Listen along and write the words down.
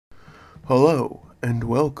Hello, and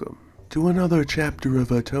welcome to another chapter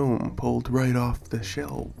of a tome pulled right off the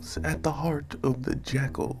shelves at the heart of the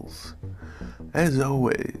Jakuls. As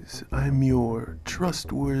always, I'm your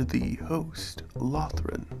trustworthy host,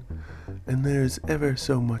 Lothran, and there's ever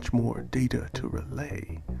so much more data to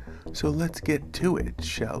relay, so let's get to it,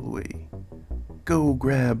 shall we? Go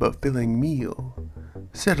grab a filling meal,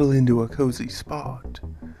 settle into a cozy spot,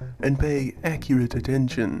 and pay accurate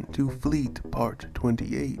attention to Fleet Part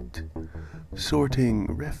 28, Sorting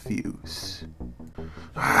Refuse.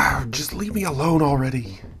 Just leave me alone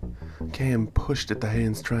already. Cam pushed at the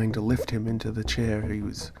hands trying to lift him into the chair he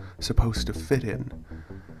was supposed to fit in.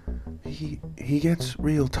 He gets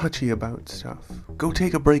real touchy about stuff. Go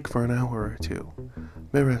take a break for an hour or two.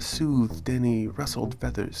 Mera soothed any rustled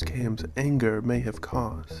feathers Cam's anger may have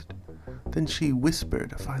caused. Then she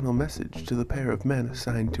whispered a final message to the pair of men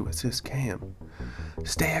assigned to assist Cam.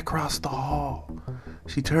 Stay across the hall.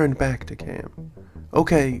 She turned back to Cam.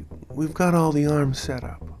 Okay, we've got all the arms set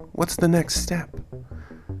up. What's the next step?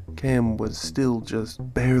 Cam was still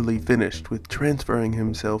just barely finished with transferring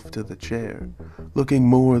himself to the chair, looking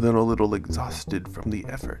more than a little exhausted from the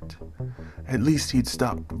effort. At least he'd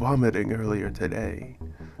stopped vomiting earlier today.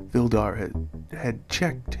 Vildar had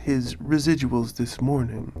checked his residuals this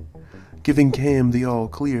morning, giving Cam the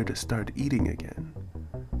all-clear to start eating again.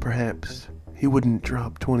 Perhaps he wouldn't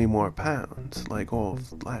drop 20 more pounds like all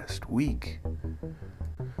of last week.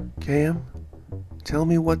 Cam, tell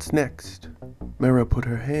me what's next. Mera put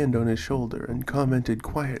her hand on his shoulder and commented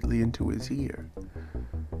quietly into his ear.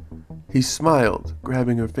 He smiled,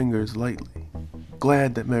 grabbing her fingers lightly,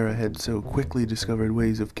 glad that Mera had so quickly discovered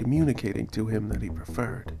ways of communicating to him that he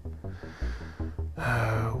preferred.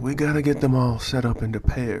 We gotta get them all set up into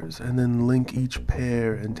pairs, and then link each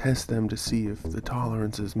pair and test them to see if the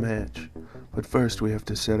tolerances match. But first we have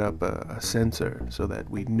to set up a sensor so that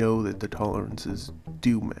we know that the tolerances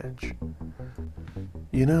do match.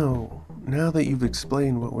 You know, now that you've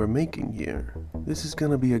explained what we're making here, this is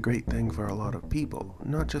gonna be a great thing for a lot of people,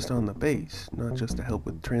 not just on the base, not just to help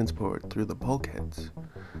with transport through the bulkheads.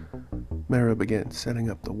 Mera began setting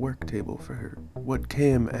up the work table for her, what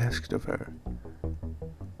Cam asked of her.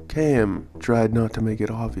 Cam tried not to make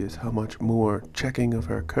it obvious how much more checking of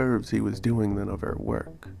her curves he was doing than of her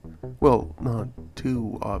work. Well, not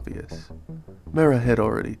too obvious. Mera had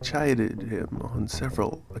already chided him on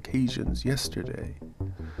several occasions yesterday.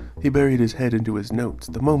 He buried his head into his notes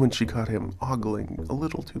the moment she caught him ogling a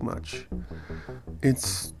little too much.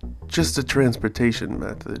 It's just a transportation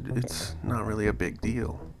method. It's not really a big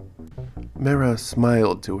deal. Mera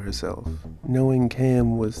smiled to herself, knowing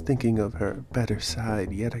Cam was thinking of her better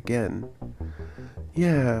side yet again.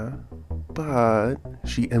 Yeah, but,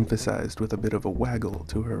 she emphasized with a bit of a waggle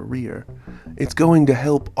to her rear, it's going to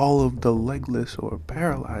help all of the legless or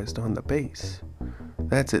paralyzed on the base.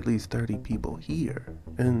 That's at least 30 people here,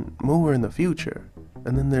 and more in the future.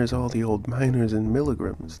 And then there's all the old miners and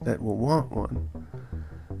milligrams that will want one.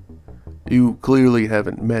 You clearly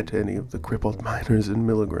haven't met any of the crippled miners and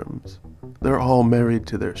milligrams. They're all married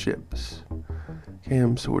to their ships.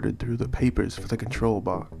 Cam sorted through the papers for the control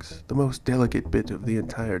box, the most delicate bit of the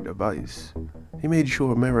entire device. He made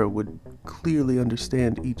sure Mera would clearly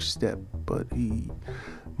understand each step, but he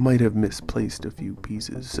might have misplaced a few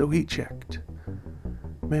pieces, so he checked.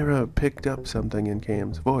 Mera picked up something in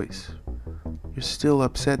Cam's voice. You're still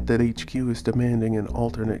upset that HQ is demanding an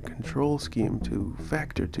alternate control scheme to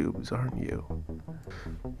factor tubes, aren't you?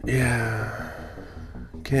 Yeah,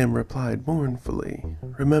 Cam replied mournfully,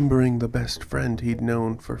 remembering the best friend he'd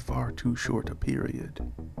known for far too short a period.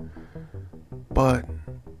 But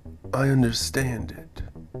I understand it.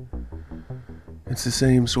 It's the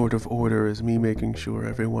same sort of order as me making sure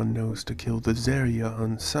everyone knows to kill the Zarya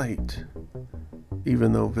on sight.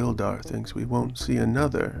 Even though Vildar thinks we won't see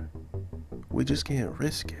another, we just can't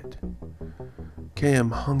risk it.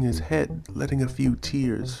 Cam hung his head, letting a few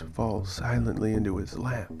tears fall silently into his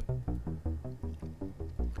lap.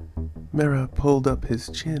 Mera pulled up his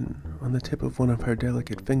chin on the tip of one of her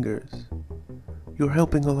delicate fingers. You're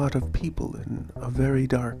helping a lot of people in a very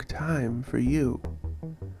dark time for you.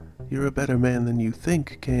 You're a better man than you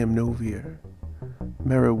think, Cam Novier.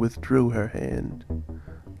 Mera withdrew her hand.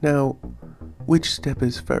 Now, which step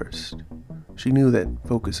is first? She knew that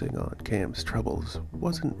focusing on Cam's troubles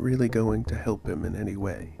wasn't really going to help him in any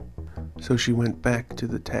way, so she went back to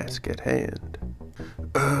the task at hand.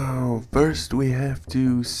 Oh, first we have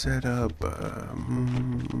to set up,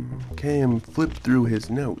 Cam flipped through his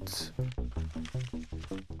notes.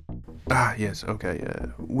 Yes, okay,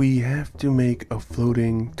 we have to make a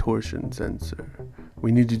floating torsion sensor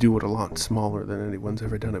We need to do it a lot smaller than anyone's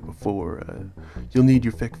ever done it before. You'll need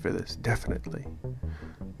your fic for this, definitely.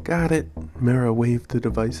 Got it. Mera waved the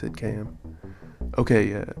device at Cam.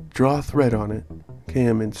 Okay, draw a thread on it.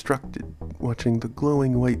 Cam instructed, watching the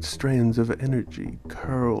glowing white strands of energy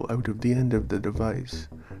curl out of the end of the device,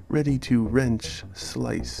 ready to wrench,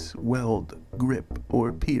 slice, weld, grip,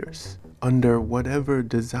 or pierce under whatever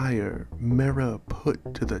desire Mera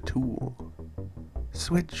put to the tool.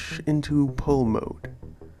 Switch into pull mode.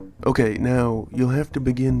 Okay, now you'll have to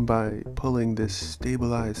begin by pulling this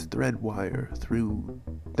stabilized thread wire through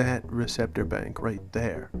that receptor bank right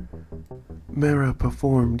there. Mera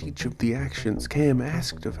performed each of the actions Cam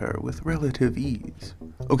asked of her with relative ease.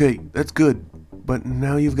 Okay, that's good, but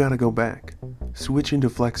now you've got to go back. Switch into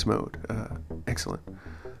flex mode. Excellent.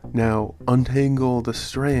 Now untangle the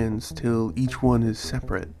strands till each one is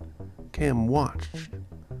separate. Cam watched,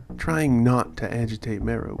 trying not to agitate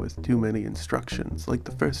Mera with too many instructions like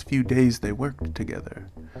the first few days they worked together.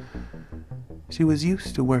 She was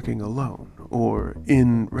used to working alone, or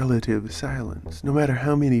in relative silence, no matter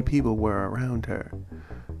how many people were around her,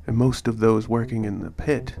 and most of those working in the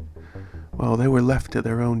pit, while they were left to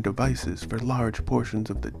their own devices for large portions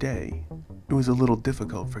of the day. It was a little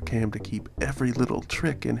difficult for Cam to keep every little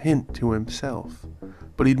trick and hint to himself,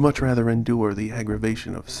 but he'd much rather endure the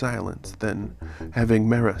aggravation of silence than having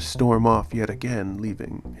Mera storm off yet again,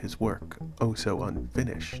 leaving his work oh so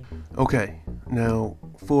unfinished. Okay, now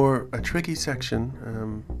for a tricky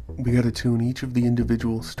section, we gotta tune each of the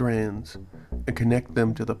individual strands and connect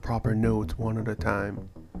them to the proper nodes one at a time.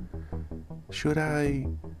 Should I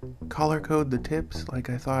color code the tips like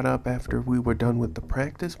I thought up after we were done with the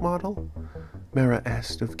practice model? Mera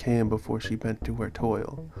asked of Cam before she bent to her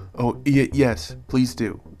toil. Oh, yes, please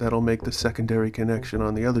do. That'll make the secondary connection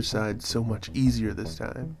on the other side so much easier this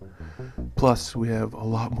time. Plus, we have a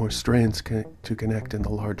lot more strands to connect in the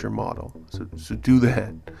larger model, so do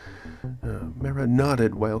that. Mera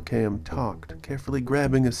nodded while Cam talked, carefully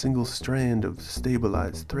grabbing a single strand of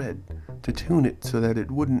stabilized thread to tune it so that it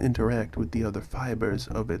wouldn't interact with the other fibers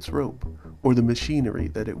of its rope, or the machinery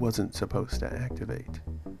that it wasn't supposed to activate.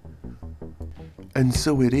 And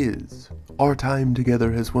so it is. Our time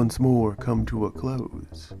together has once more come to a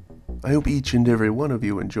close. I hope each and every one of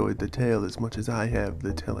you enjoyed the tale as much as I have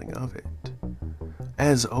the telling of it.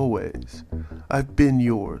 As always, I've been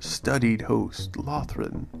your studied host,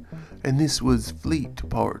 Lothran, and this was Fleet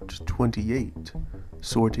Part 28,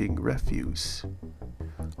 Sorting Refuse.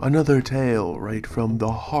 Another tale right from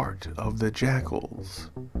the heart of the Jakuls.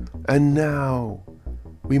 And now,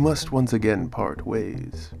 we must once again part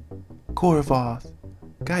ways. Korvoth,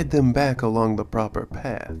 guide them back along the proper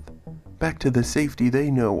path, back to the safety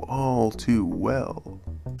they know all too well.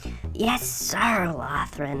 Yes, sir,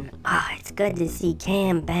 Lothran. It's good to see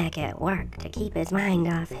Cam back at work to keep his mind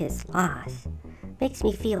off his loss. Makes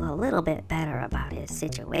me feel a little bit better about his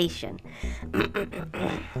situation.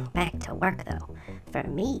 Back to work, though. For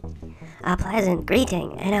me, a pleasant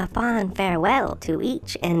greeting and a fond farewell to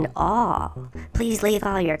each and all. Please leave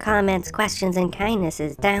all your comments, questions, and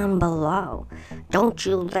kindnesses down below. Don't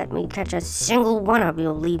you let me catch a single one of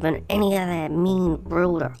you leaving any of that mean,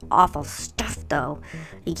 rude, or awful stuff, though.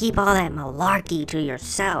 You keep all that malarkey to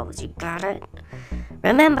yourselves, you got it?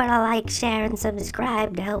 Remember to like, share, and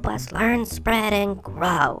subscribe to help us learn, spread, and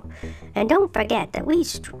grow. And don't forget that we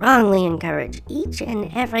strongly encourage each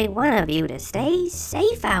and every one of you to stay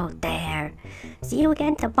safe out there. See you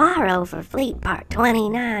again tomorrow for Fleet Part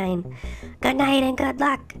 29. Good night and good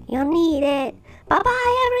luck. You'll need it.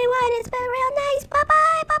 Bye-bye, everyone. It's been real nice.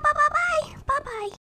 Bye-bye. Bye-bye. Bye-bye. Bye-bye.